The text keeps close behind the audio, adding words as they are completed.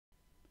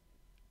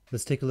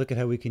Let's take a look at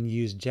how we can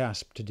use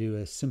JASP to do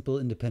a simple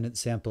independent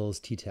samples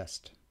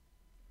t-test.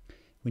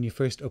 When you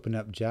first open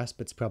up JASP,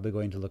 it's probably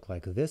going to look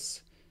like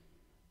this.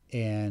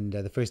 And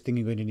the first thing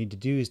you're going to need to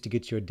do is to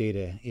get your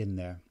data in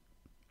there.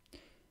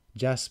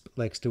 JASP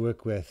likes to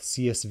work with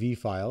CSV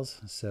files.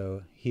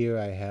 So here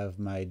I have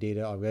my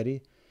data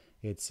already.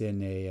 It's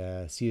in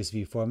a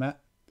CSV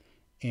format.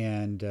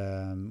 And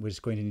we're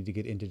just going to need to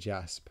get into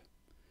JASP.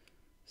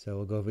 So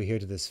we'll go over here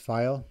to this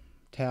File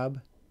tab.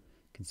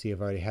 You can see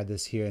I've already had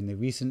this here in the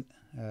recent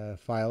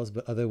files,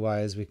 but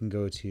otherwise we can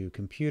go to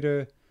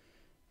Computer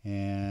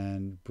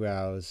and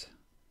browse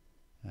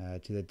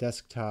to the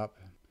desktop,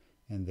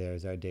 and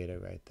there's our data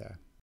right there.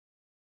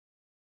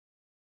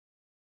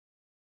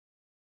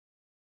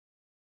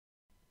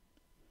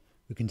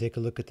 We can take a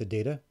look at the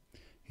data.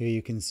 Here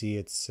you can see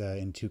it's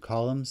in two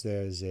columns.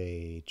 There's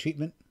a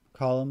treatment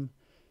column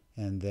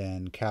and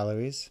then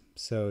calories.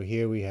 So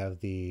here we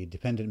have the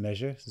dependent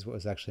measure. This is what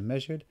was actually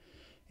measured.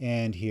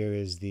 And here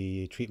is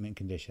the treatment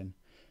condition.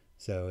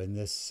 So in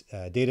this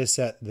data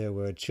set, there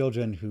were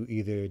children who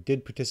either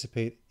did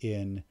participate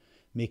in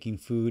making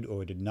food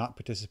or did not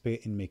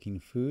participate in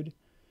making food.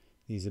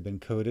 These have been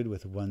coded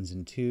with 1s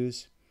and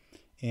 2s.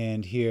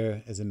 And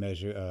here is a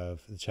measure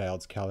of the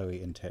child's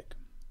calorie intake.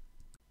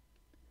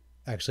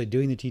 Actually,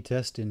 doing the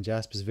t-test in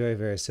JASP is very,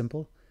 very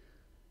simple.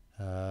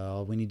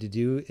 All we need to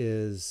do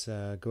is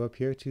go up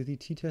here to the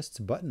t-tests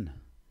button.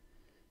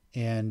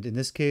 And in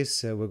this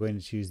case, we're going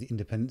to choose the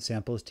independent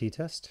samples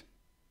t-test.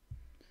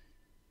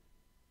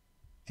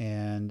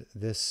 And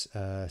this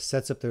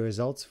sets up the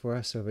results for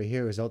us over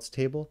here, results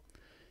table.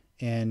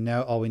 And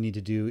now all we need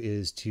to do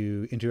is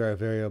to enter our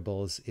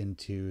variables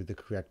into the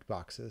correct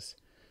boxes.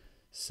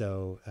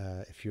 So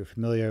if you're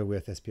familiar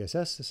with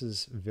SPSS, this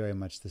is very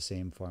much the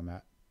same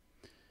format.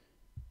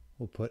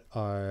 We'll put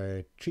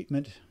our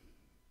treatment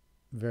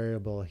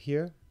variable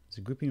here as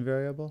a grouping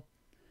variable,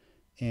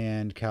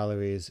 and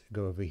calories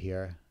go over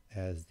here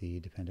as the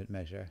dependent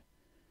measure.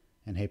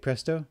 And hey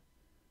presto,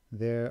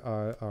 there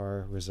are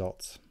our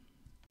results.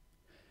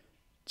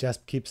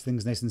 JASP keeps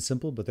things nice and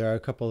simple, but there are a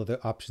couple other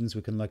options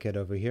we can look at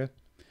over here.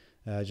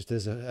 Just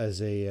as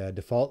a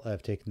default,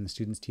 I've taken the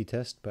student's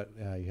t-test, but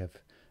you have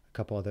a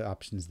couple other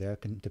options there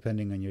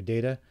depending on your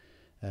data.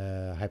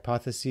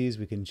 Hypotheses,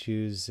 we can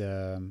choose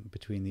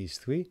between these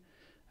three.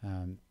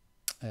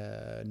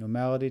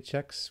 Normality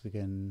checks, we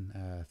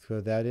can throw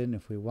that in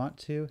if we want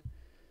to.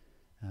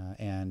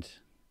 And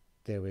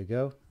there we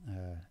go.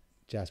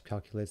 JASP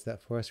calculates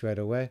that for us right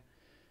away.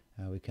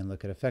 We can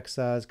look at effect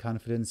size,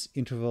 confidence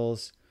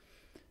intervals.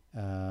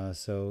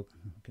 So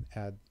we can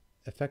add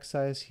effect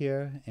size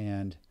here,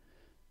 and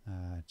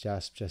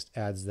JASP just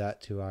adds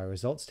that to our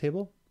results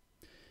table.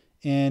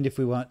 And if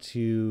we want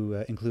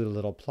to include a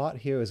little plot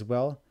here as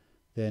well,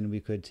 then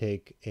we could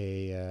take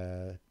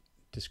a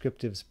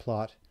descriptives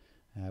plot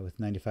with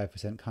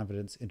 95%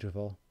 confidence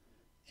interval,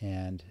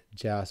 and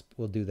JASP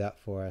will do that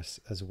for us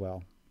as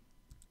well.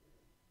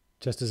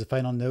 Just as a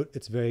final note,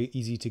 it's very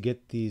easy to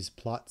get these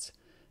plots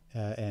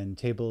and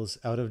tables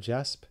out of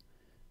JASP.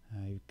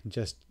 You can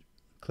just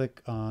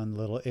click on the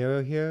little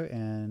arrow here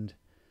and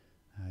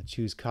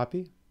choose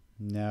copy.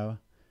 Now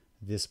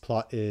this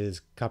plot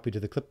is copied to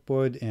the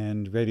clipboard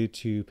and ready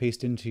to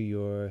paste into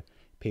your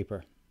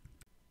paper.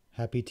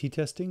 Happy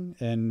t-testing,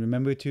 and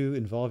remember to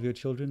involve your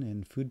children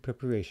in food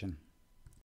preparation.